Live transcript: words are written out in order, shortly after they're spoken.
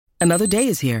Another day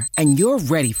is here, and you're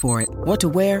ready for it. What to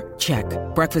wear? Check.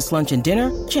 Breakfast, lunch, and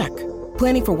dinner? Check.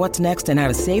 Planning for what's next and how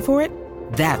to save for it?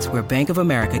 That's where Bank of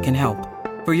America can help.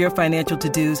 For your financial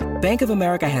to-dos, Bank of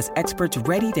America has experts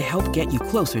ready to help get you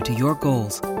closer to your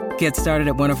goals. Get started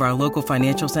at one of our local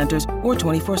financial centers or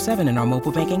 24/7 in our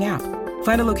mobile banking app.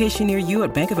 Find a location near you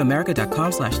at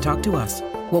bankofamerica.com/talktous.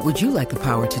 What would you like the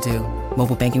power to do?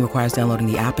 Mobile banking requires downloading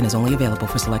the app and is only available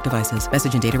for select devices.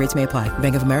 Message and data rates may apply.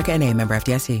 Bank of America N.A., member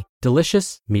FDIC.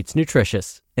 Delicious meets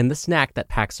nutritious in the snack that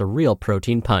packs a real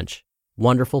protein punch.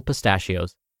 Wonderful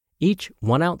Pistachios. Each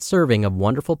 1 ounce serving of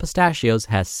Wonderful Pistachios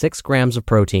has 6 grams of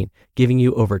protein, giving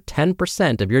you over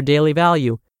 10% of your daily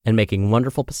value and making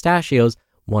Wonderful Pistachios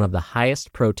one of the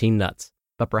highest protein nuts.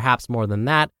 But perhaps more than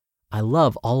that, I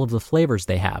love all of the flavors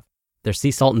they have. Their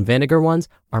sea salt and vinegar ones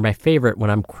are my favorite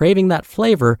when I'm craving that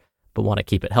flavor but want to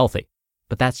keep it healthy.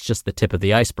 But that's just the tip of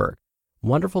the iceberg.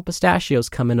 Wonderful Pistachios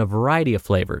come in a variety of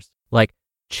flavors, like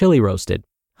chili roasted,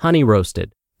 honey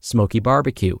roasted, smoky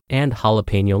barbecue, and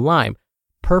jalapeno lime,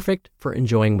 perfect for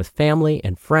enjoying with family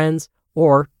and friends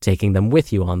or taking them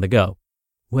with you on the go.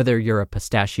 Whether you're a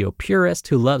pistachio purist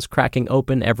who loves cracking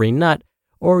open every nut,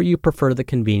 or you prefer the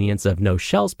convenience of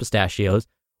no-shells pistachios,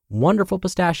 Wonderful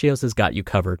Pistachios has got you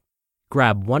covered.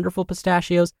 Grab Wonderful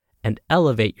Pistachios and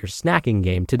elevate your snacking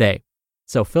game today.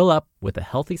 So fill up with a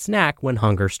healthy snack when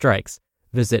hunger strikes.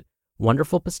 Visit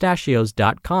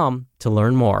wonderfulpistachios.com to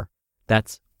learn more.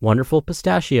 That's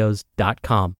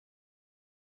wonderfulpistachios.com.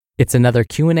 It's another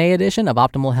Q&A edition of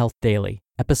Optimal Health Daily,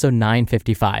 episode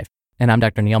 955, and I'm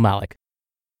Dr. Neil Malik.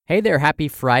 Hey there, happy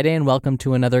Friday, and welcome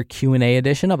to another Q&A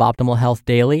edition of Optimal Health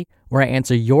Daily, where I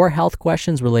answer your health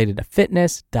questions related to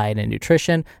fitness, diet and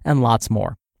nutrition, and lots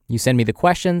more. You send me the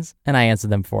questions, and I answer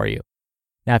them for you.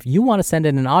 Now, if you want to send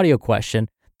in an audio question,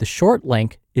 the short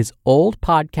link is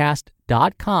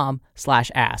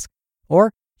oldpodcast.com/ask,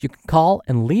 or you can call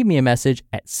and leave me a message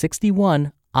at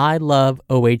 61 I love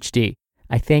OHD.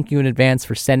 I thank you in advance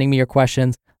for sending me your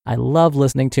questions. I love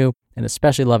listening to and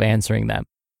especially love answering them.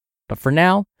 But for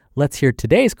now, let's hear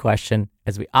today's question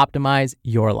as we optimize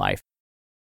your life.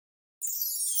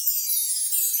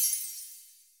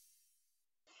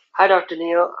 Hi, Dr.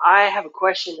 Neil. I have a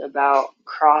question about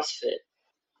CrossFit.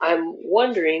 I'm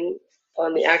wondering,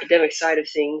 on the academic side of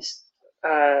things,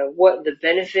 what the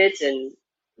benefits and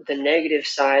the negative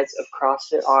sides of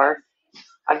CrossFit are.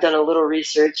 I've done a little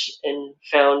research and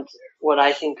found what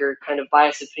I think are kind of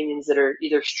biased opinions that are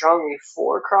either strongly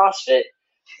for CrossFit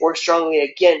or strongly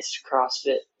against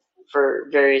CrossFit for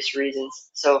various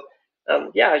reasons. So, I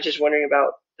was just wondering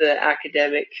about the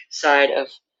academic side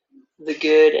of the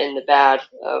good and the bad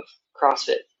of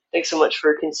CrossFit. Thanks so much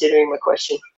for considering my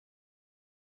question.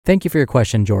 Thank you for your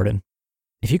question, Jordan.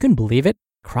 If you can believe it,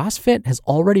 CrossFit has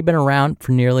already been around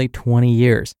for nearly 20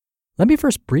 years. Let me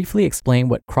first briefly explain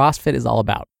what CrossFit is all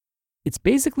about. It's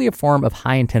basically a form of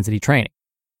high-intensity training.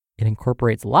 It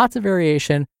incorporates lots of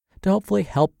variation to hopefully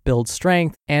help build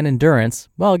strength and endurance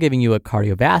while giving you a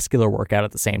cardiovascular workout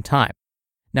at the same time.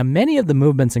 Now, many of the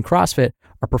movements in CrossFit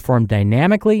are performed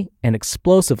dynamically and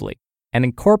explosively and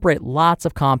incorporate lots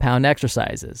of compound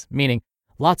exercises, meaning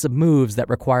lots of moves that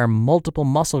require multiple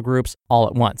muscle groups all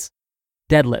at once.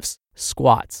 Deadlifts,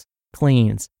 squats,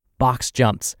 cleans, box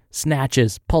jumps,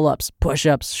 snatches, pull-ups,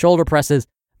 push-ups, shoulder presses.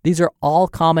 These are all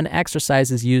common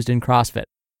exercises used in CrossFit.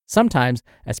 Sometimes,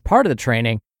 as part of the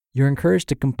training, you're encouraged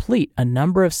to complete a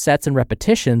number of sets and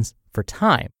repetitions for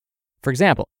time. For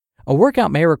example, a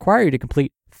workout may require you to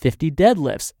complete 50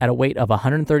 deadlifts at a weight of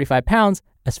 135 pounds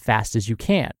as fast as you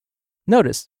can.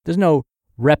 Notice, there's no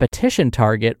repetition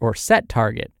target or set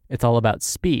target. It's all about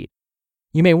speed.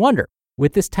 You may wonder,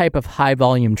 with this type of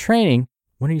high-volume training,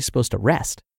 when are you supposed to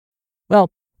rest?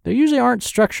 Well, there usually aren't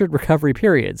structured recovery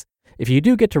periods. If you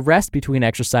do get to rest between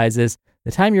exercises, the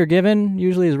time you're given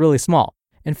usually is really small.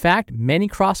 In fact, many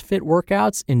CrossFit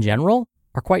workouts in general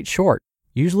are quite short.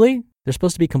 Usually, they're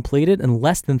supposed to be completed in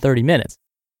less than 30 minutes.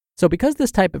 So because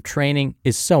this type of training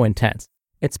is so intense,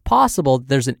 it's possible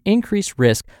there's an increased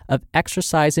risk of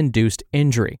exercise-induced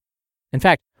injury. In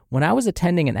fact, when I was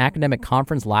attending an academic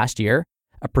conference last year,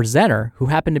 a presenter who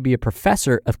happened to be a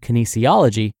professor of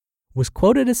kinesiology was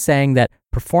quoted as saying that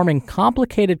performing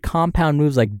complicated compound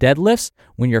moves like deadlifts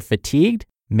when you're fatigued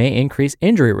may increase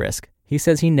injury risk. He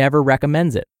says he never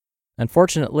recommends it.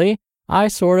 Unfortunately, I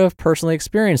sort of personally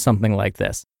experienced something like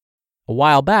this. A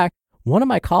while back, one of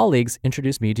my colleagues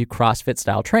introduced me to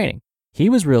CrossFit-style training. He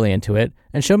was really into it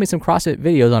and showed me some CrossFit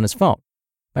videos on his phone.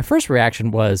 My first reaction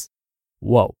was,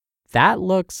 whoa, that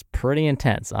looks pretty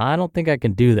intense. I don't think I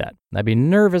can do that. I'd be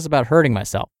nervous about hurting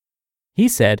myself. He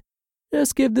said,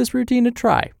 just give this routine a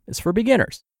try. It's for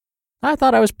beginners. I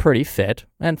thought I was pretty fit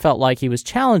and felt like he was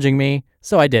challenging me,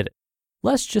 so I did it.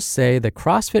 Let's just say the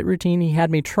CrossFit routine he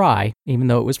had me try, even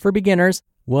though it was for beginners,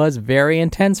 was very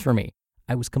intense for me.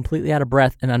 I was completely out of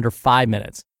breath in under 5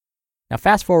 minutes. Now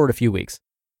fast forward a few weeks.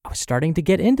 I was starting to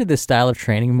get into this style of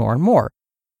training more and more.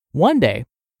 One day,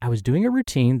 I was doing a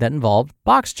routine that involved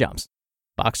box jumps.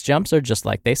 Box jumps are just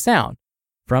like they sound.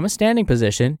 From a standing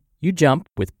position, you jump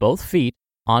with both feet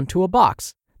onto a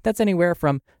box that's anywhere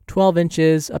from 12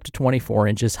 inches up to 24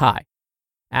 inches high.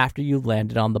 After you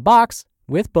landed on the box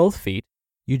with both feet,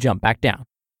 you jump back down.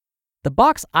 The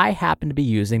box I happened to be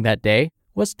using that day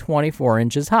was 24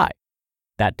 inches high.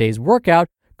 That day's workout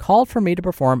called for me to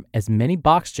perform as many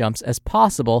box jumps as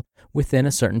possible within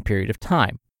a certain period of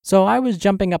time, so I was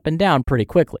jumping up and down pretty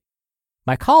quickly.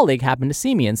 My colleague happened to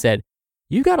see me and said,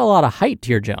 "You got a lot of height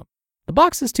to your jump. The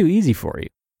box is too easy for you.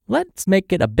 Let's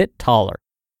make it a bit taller."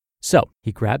 So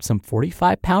he grabbed some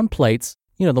 45-pound plates,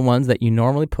 the ones that you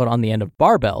normally put on the end of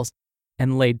barbells,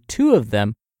 and laid 2 of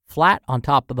them flat on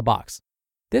top of the box.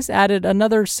 This added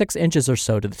another 6 inches or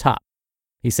so to the top.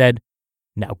 He said,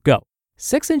 "Now go."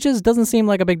 6 inches doesn't seem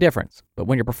like a big difference, but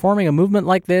when you're performing a movement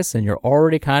like this and you're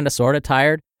already kind of sort of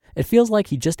tired, it feels like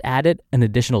he just added an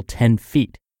additional 10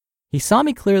 feet. He saw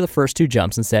me clear the first 2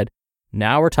 jumps and said,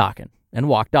 "Now we're talking," and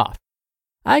walked off.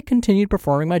 I continued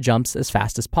performing my jumps as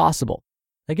fast as possible.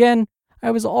 Again,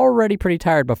 I was already pretty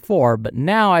tired before, but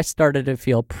now I started to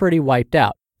feel pretty wiped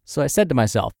out. So I said to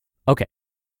myself, okay,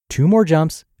 2 more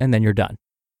jumps and then you're done.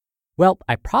 Well,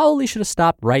 I probably should have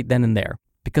stopped right then and there,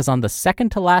 because on the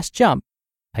second to last jump,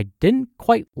 I didn't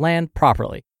quite land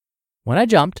properly. When I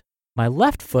jumped, my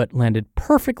left foot landed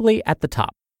perfectly at the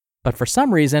top, but for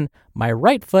some reason, my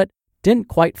right foot didn't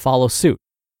quite follow suit.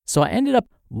 So I ended up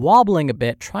wobbling a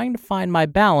bit trying to find my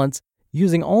balance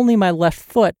using only my left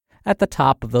foot at the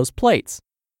top of those plates.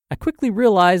 I quickly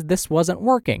realized this wasn't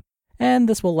working, and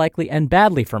this will likely end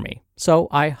badly for me, so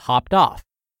I hopped off.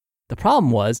 The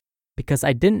problem was, because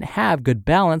I didn't have good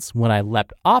balance when I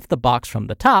leapt off the box from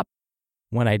the top,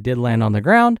 when I did land on the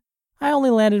ground, I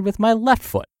only landed with my left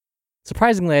foot.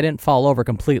 Surprisingly, I didn't fall over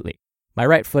completely. My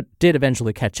right foot did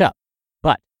eventually catch up,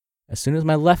 but as soon as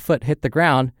my left foot hit the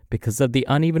ground, because of the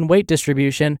uneven weight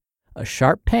distribution, a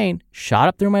sharp pain shot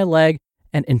up through my leg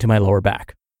and into my lower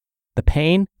back. The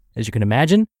pain, as you can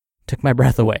imagine, took my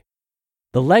breath away.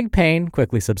 The leg pain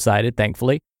quickly subsided,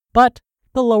 thankfully, but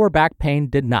the lower back pain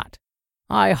did not.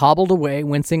 I hobbled away,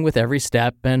 wincing with every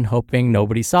step and hoping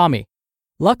nobody saw me.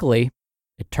 Luckily,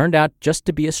 it turned out just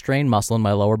to be a strained muscle in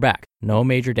my lower back, no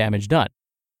major damage done.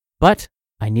 But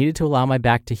I needed to allow my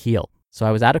back to heal, so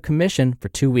I was out of commission for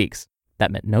 2 weeks.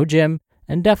 That meant no gym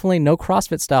and definitely no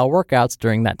CrossFit-style workouts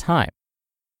during that time.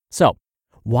 So,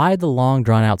 why the long,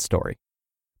 drawn-out story?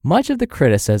 Much of the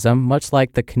criticism, much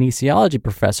like the kinesiology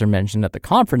professor mentioned at the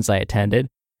conference I attended,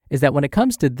 is that when it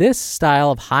comes to this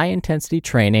style of high-intensity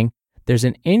training, there's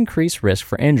an increased risk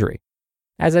for injury.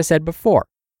 As I said before,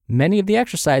 many of the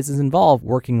exercises involve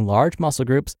working large muscle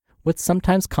groups with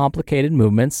sometimes complicated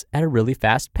movements at a really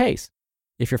fast pace.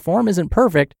 If your form isn't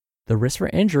perfect, the risk for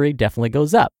injury definitely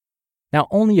goes up. Now,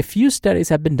 only a few studies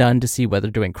have been done to see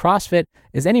whether doing CrossFit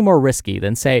is any more risky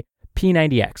than, say,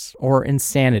 P90X or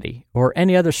Insanity or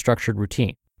any other structured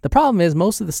routine. The problem is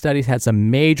most of the studies had some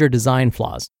major design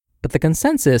flaws, but the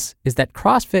consensus is that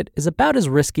CrossFit is about as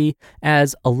risky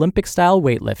as Olympic-style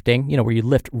weightlifting, where you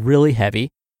lift really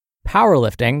heavy,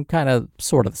 powerlifting, kind of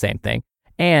sort of the same thing,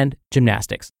 and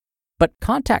gymnastics. But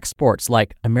contact sports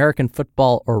like American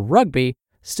football or rugby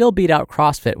still beat out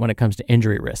CrossFit when it comes to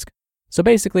injury risk. So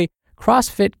basically,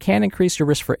 CrossFit can increase your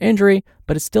risk for injury,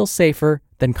 but it's still safer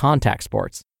than contact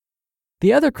sports.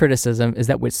 The other criticism is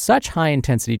that with such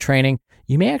high-intensity training,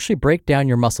 you may actually break down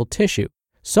your muscle tissue,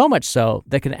 so much so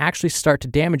that it can actually start to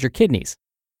damage your kidneys.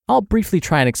 I'll briefly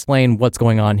try and explain what's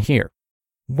going on here.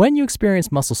 When you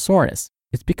experience muscle soreness,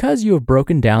 it's because you have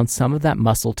broken down some of that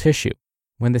muscle tissue.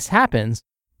 When this happens,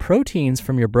 proteins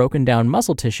from your broken down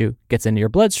muscle tissue gets into your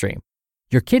bloodstream.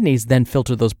 Your kidneys then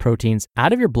filter those proteins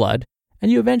out of your blood,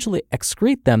 and you eventually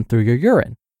excrete them through your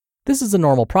urine. This is a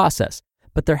normal process,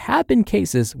 but there have been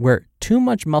cases where too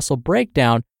much muscle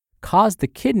breakdown caused the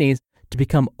kidneys to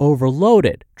become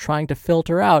overloaded, trying to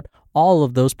filter out all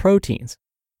of those proteins.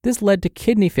 This led to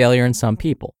kidney failure in some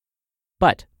people.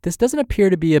 But this doesn't appear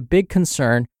to be a big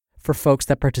concern for folks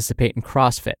that participate in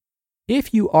CrossFit.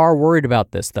 If you are worried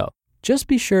about this, though, just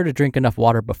be sure to drink enough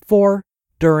water before,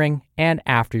 during, and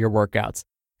after your workouts,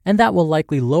 and that will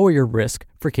likely lower your risk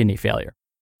for kidney failure.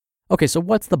 Okay, so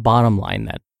what's the bottom line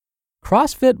then?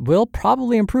 CrossFit will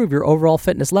probably improve your overall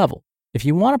fitness level. If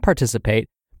you want to participate,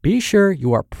 be sure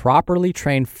you are properly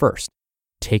trained first.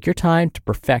 Take your time to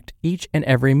perfect each and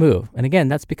every move. And again,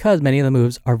 that's because many of the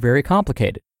moves are very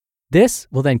complicated. This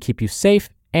will then keep you safe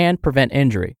and prevent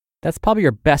injury. That's probably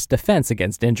your best defense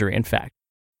against injury, in fact.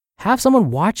 Have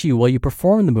someone watch you while you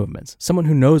perform the movements, someone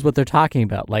who knows what they're talking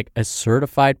about, like a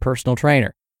certified personal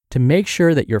trainer, to make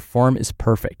sure that your form is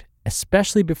perfect,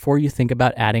 especially before you think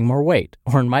about adding more weight,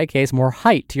 or in my case, more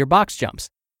height to your box jumps.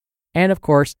 And of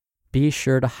course, be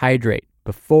sure to hydrate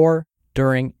before,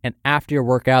 during, and after your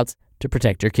workouts to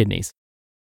protect your kidneys.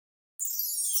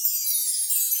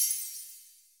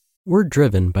 We're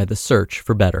driven by the search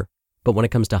for better, but when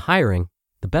it comes to hiring,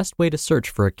 the best way to search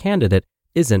for a candidate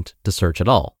isn't to search at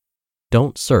all.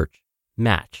 Don't search,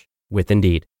 match with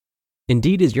Indeed.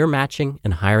 Indeed is your matching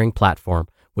and hiring platform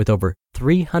with over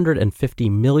 350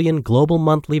 million global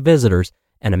monthly visitors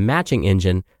and a matching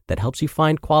engine that helps you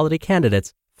find quality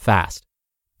candidates fast.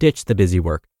 Ditch the busy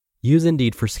work. Use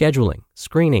Indeed for scheduling,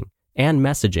 screening, and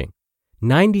messaging.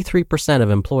 93% of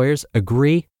employers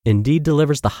agree Indeed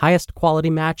delivers the highest quality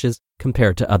matches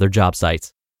compared to other job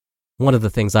sites. One of the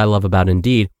things I love about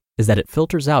Indeed is that it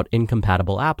filters out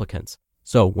incompatible applicants.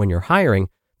 So when you're hiring,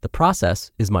 the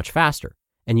process is much faster,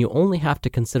 and you only have to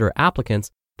consider applicants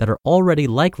that are already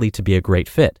likely to be a great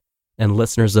fit. And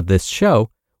listeners of this show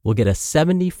will get a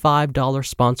 $75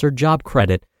 sponsored job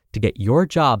credit to get your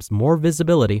jobs more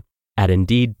visibility at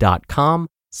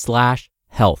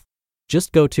Indeed.com/health.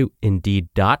 Just go to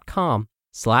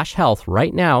Indeed.com/health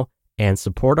right now and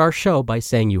support our show by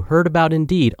saying you heard about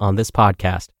Indeed on this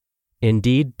podcast.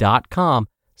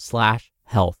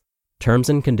 Indeed.com/health. Terms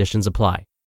and conditions apply.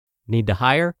 Need to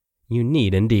hire? You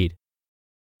need Indeed.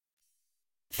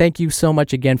 Thank you so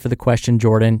much again for the question,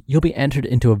 Jordan. You'll be entered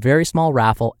into a very small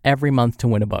raffle every month to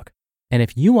win a book. And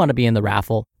if you want to be in the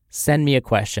raffle, send me a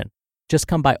question. Just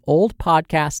come by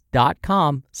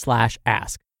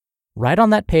oldpodcast.com/ask. Right on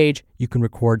that page, you can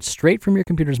record straight from your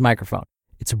computer's microphone.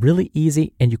 It's really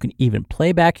easy, and you can even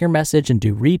play back your message and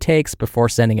do retakes before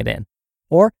sending it in.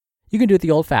 Or you can do it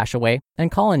the old-fashioned way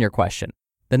and call in your question.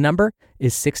 The number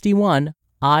is 61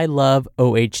 I love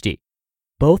OHD.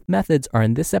 Both methods are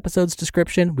in this episode's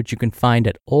description, which you can find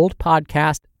at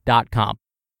oldpodcast.com.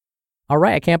 All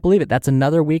right, I can't believe it. That's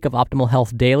another week of Optimal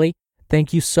Health Daily.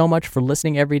 Thank you so much for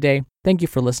listening every day. Thank you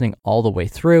for listening all the way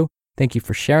through. Thank you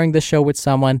for sharing this show with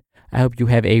someone. I hope you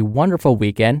have a wonderful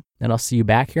weekend, and I'll see you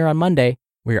back here on Monday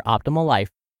where your optimal life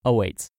awaits.